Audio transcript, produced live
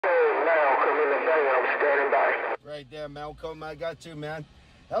Malcolm in the Bay, I'm standing by. Right there, Malcolm. I got you, man.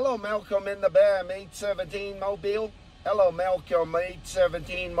 Hello, Malcolm in the Bay, 817 Mobile. Hello, Malcolm,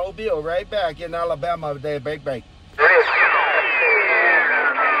 817 Mobile. Right back in Alabama there, break.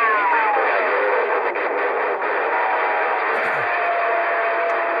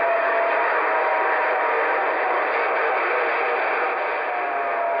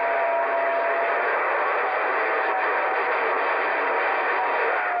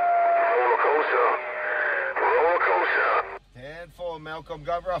 Malcolm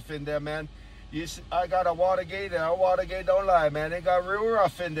got rough in there, man. I got a Watergate, and a Watergate don't lie, man. It got real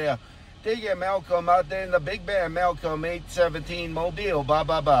rough in there. Take it, Malcolm, out there in the big band. Malcolm, 817 Mobile.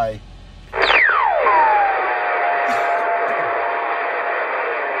 Bye.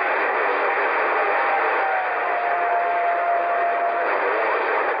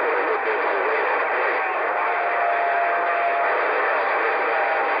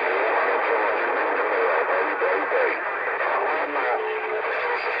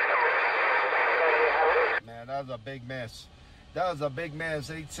 That was a big mess. That was a big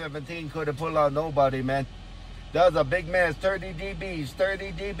mess. 817 couldn't pull out nobody, man. That was a big mess. 30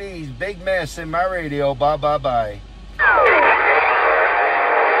 dBs. Big mess in my radio. Bye.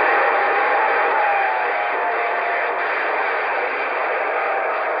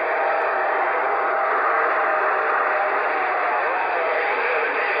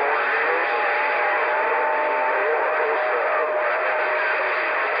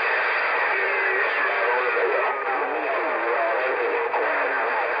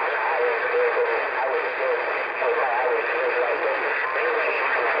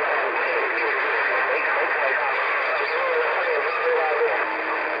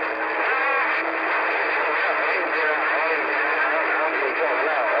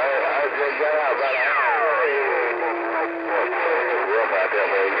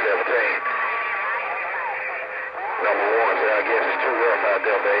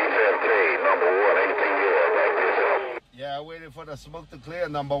 Yeah, I waited for the smoke to clear,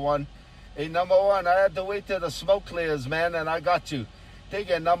 number one. Hey, number one, I had to wait till the smoke clears, man, and I got you. Take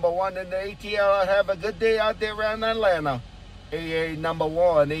it, number one in the ATL. Have a good day out there around Atlanta. AA number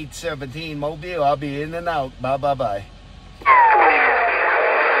one, 817 Mobile. I'll be in and out. Bye.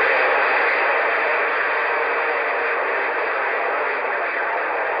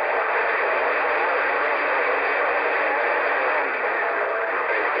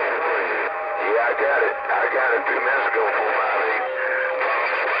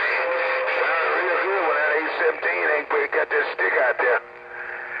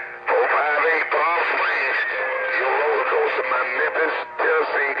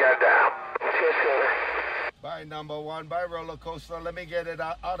 Bye, number one. Bye, roller coaster. Let me get it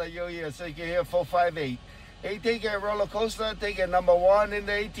out of your ear so you can hear 458. Hey, take it, roller coaster. Take it, number one in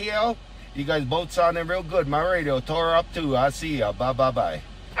the ATL. You guys both sounding real good. My radio tore up too. I see ya. Bye.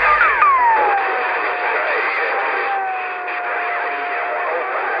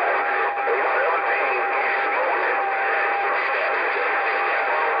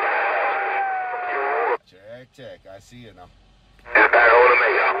 Check. I see you now.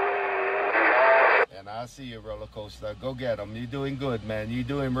 And I see you, roller coaster. Go get them. You're doing good, man. You're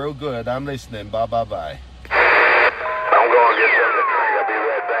doing real good. I'm listening. Bye. I'm going to get something to drink. I'll be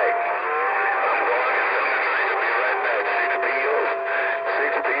right back.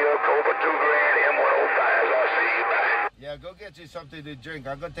 6 p.m. Cobra 2 grand M105s. I'll see you. Bye. Yeah, go get you something to drink.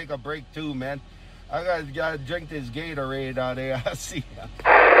 I'm going to take a break too, man. I got to drink this Gatorade out there. I see you.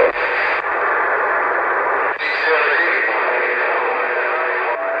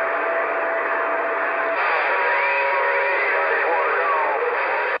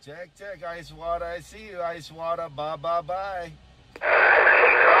 Check, ice water. I see you, ice water. Bye.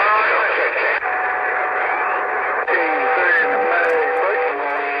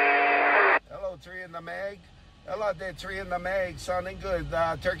 Hello, 3 in the mag. Hello there, 3 in the mag. Sounding good.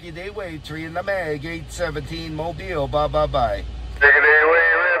 Turkey Day Way, 3 in the mag. 817 Mobile. Bye. Turkey Day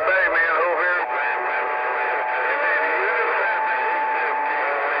Way, Red Bay, man.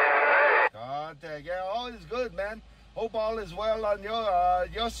 Contact. Yeah, all is good, man. Hope all is well on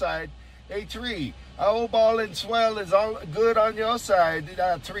your side. Hey, 3. I hope all is well is all good on your side.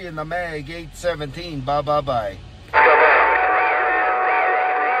 3 in the mag, 817. Bye.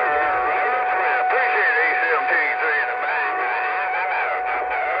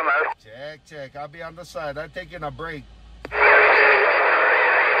 Check. I'll be on the side. I'm taking a break.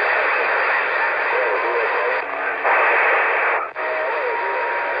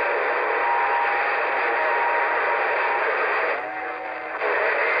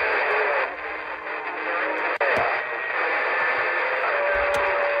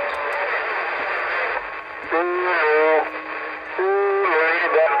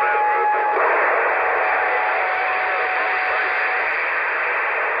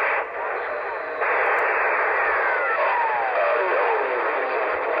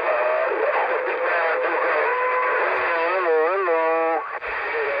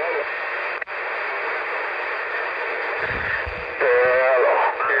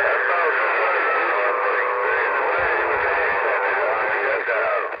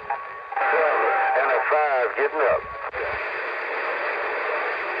 getting up.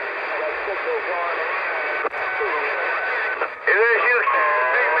 Is this you?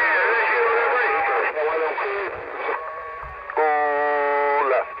 Big man, is this you, Liberty? Oh,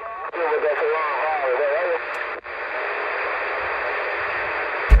 left. That's a long haul.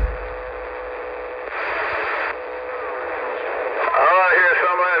 I hear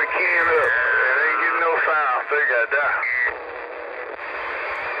somebody keying up. It ain't getting no sound. They got down.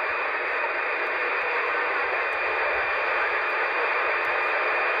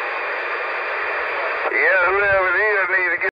 Yeah,